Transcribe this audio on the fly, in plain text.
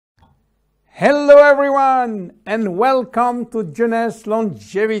Hello everyone and welcome to Jeunesse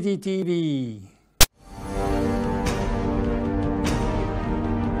Longevity TV.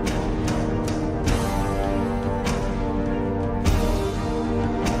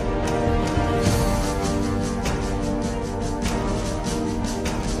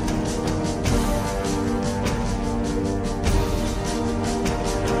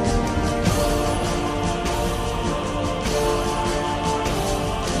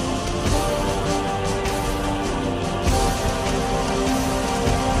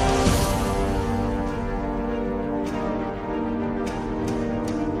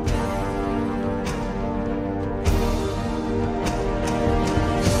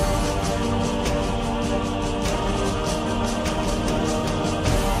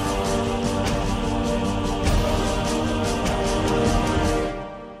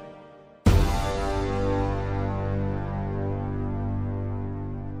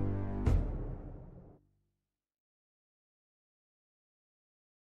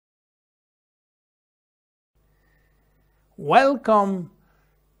 Welcome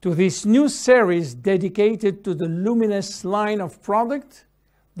to this new series dedicated to the Luminesce line of product,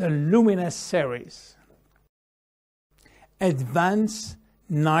 the Luminesce series. Advanced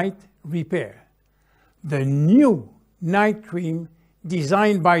Night Repair, the new night cream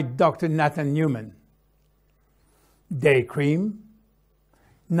designed by Dr. Nathan Newman. Day cream,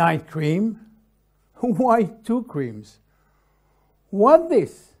 night cream, why two creams? What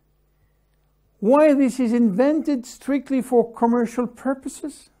this? Why this is invented strictly for commercial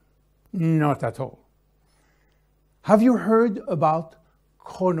purposes? Not at all. Have you heard about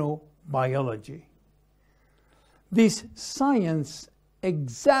chronobiology? This science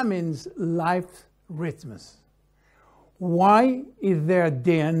examines life's rhythms. Why is there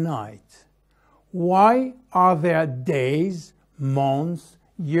day and night? Why are there days, months,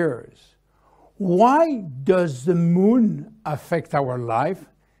 years? Why does the moon affect our life?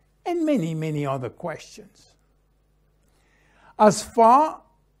 And many other questions. As far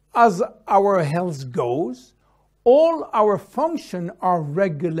as our health goes, all our functions are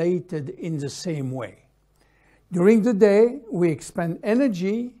regulated in the same way. During the day, we expend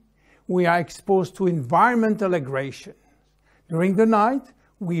energy, we are exposed to environmental aggression. During the night,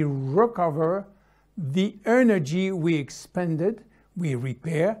 we recover the energy we expended, we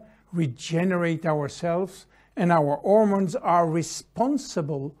repair, regenerate ourselves, and our hormones are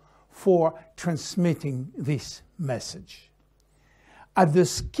responsible for transmitting this message. At the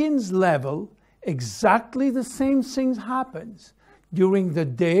skin's level, exactly the same thing happens. During the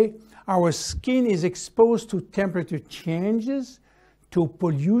day, our skin is exposed to temperature changes, to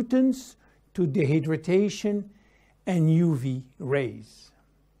pollutants, to dehydration, and UV rays.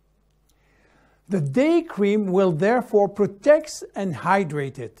 The day cream will therefore protect and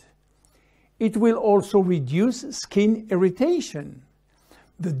hydrate it. It will also reduce skin irritation.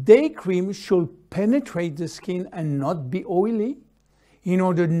 The day cream should penetrate the skin and not be oily in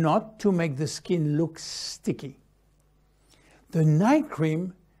order not to make the skin look sticky. The night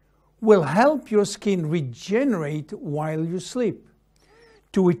cream will help your skin regenerate while you sleep.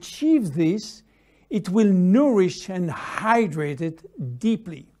 To achieve this, it will nourish and hydrate it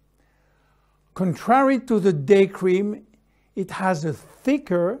deeply. Contrary to the day cream, it has a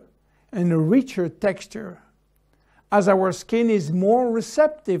thicker and a richer texture, as our skin is more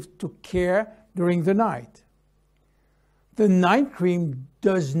receptive to care during the night. The night cream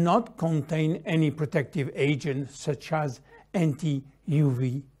does not contain any protective agents such as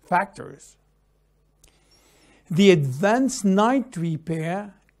anti-UV factors. The Advanced Night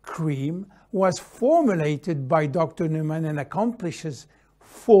Repair cream was formulated by Dr. Newman and accomplishes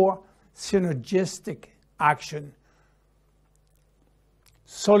 4 synergistic action.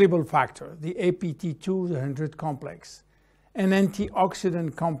 Soluble factor, the APT200 complex, an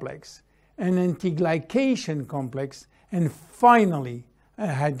antioxidant complex, an anti-glycation complex, and finally, a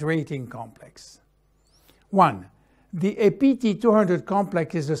hydrating complex. 1. The APT200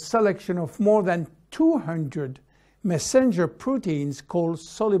 complex is a selection of more than 200 messenger proteins called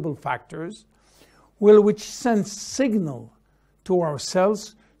soluble factors, which send signal to our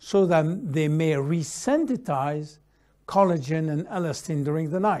cells so that they may resynthesize collagen and elastin during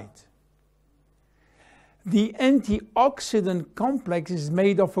the night. The antioxidant complex is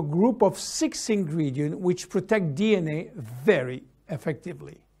made of a group of 6 ingredients which protect DNA very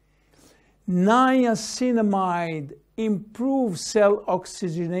effectively. Niacinamide improves cell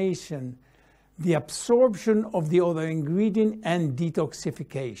oxygenation, the absorption of the other ingredient, and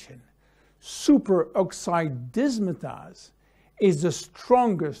detoxification. Superoxide dismutase is the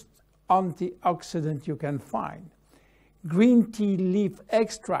strongest antioxidant you can find. green tea leaf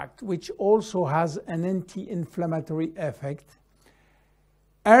extract, which also has an anti-inflammatory effect,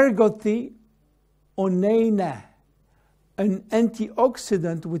 ergothioneina, an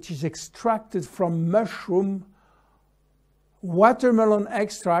antioxidant which is extracted from mushroom, watermelon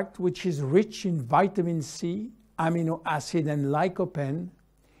extract, which is rich in vitamin C, amino acid, and lycopene.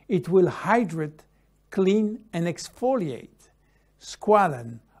 It will hydrate, clean, and exfoliate.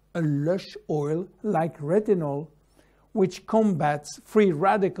 Squalane, a lush oil like retinol, which combats free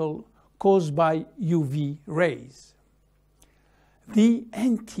radical caused by UV rays. The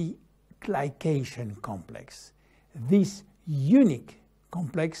anti-glycation complex, this unique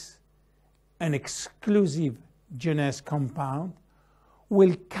complex, an exclusive Jeunesse compound,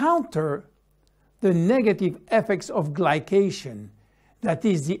 will counter the negative effects of glycation, that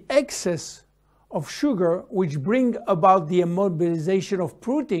is the excess of sugar which bring about the immobilization of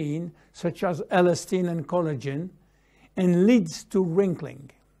protein such as elastin and collagen and leads to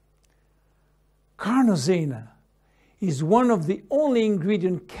wrinkling. Carnosine is one of the only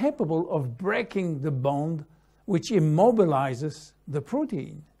ingredients capable of breaking the bond which immobilizes the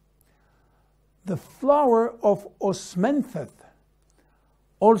protein. The flower of osmanthus,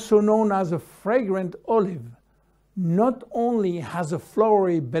 also known as a fragrant olive, not only has a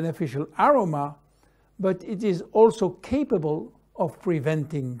flowery beneficial aroma, but it is also capable of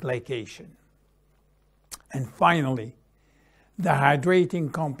preventing glycation. And finally, the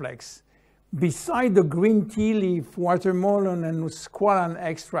hydrating complex. Beside the green tea leaf, watermelon, and squalane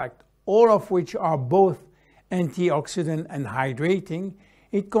extract, all of which are both antioxidant and hydrating,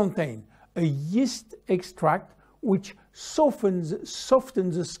 it contains a yeast extract which softens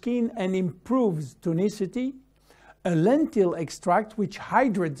the skin and improves tonicity, a lentil extract which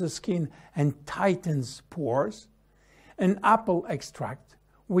hydrates the skin and tightens pores, an apple extract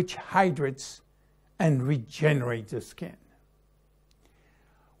which hydrates and regenerates the skin.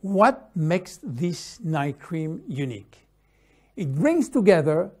 What makes this night cream unique? It brings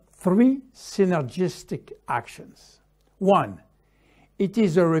together three synergistic actions. 1. It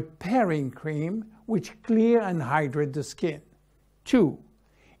is a repairing cream which clears and hydrates the skin. 2.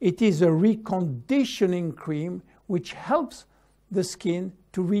 It is a reconditioning cream which helps the skin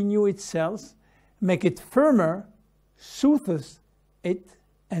to renew its cells, make it firmer, soothes it,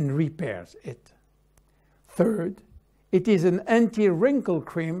 and repairs it. 3rd, it is an anti-wrinkle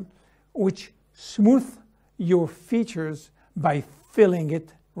cream which smooths your features by filling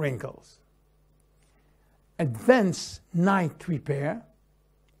it wrinkles. Advanced night repair,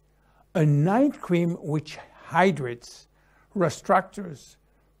 a night cream which hydrates, restructures,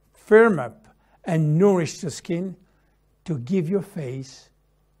 firm up, and nourish the skin to give your face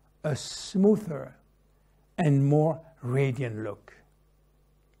a smoother and more radiant look.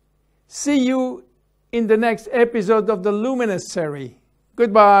 See you in the next episode of the Luminesce Serie.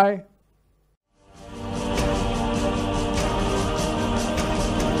 Goodbye.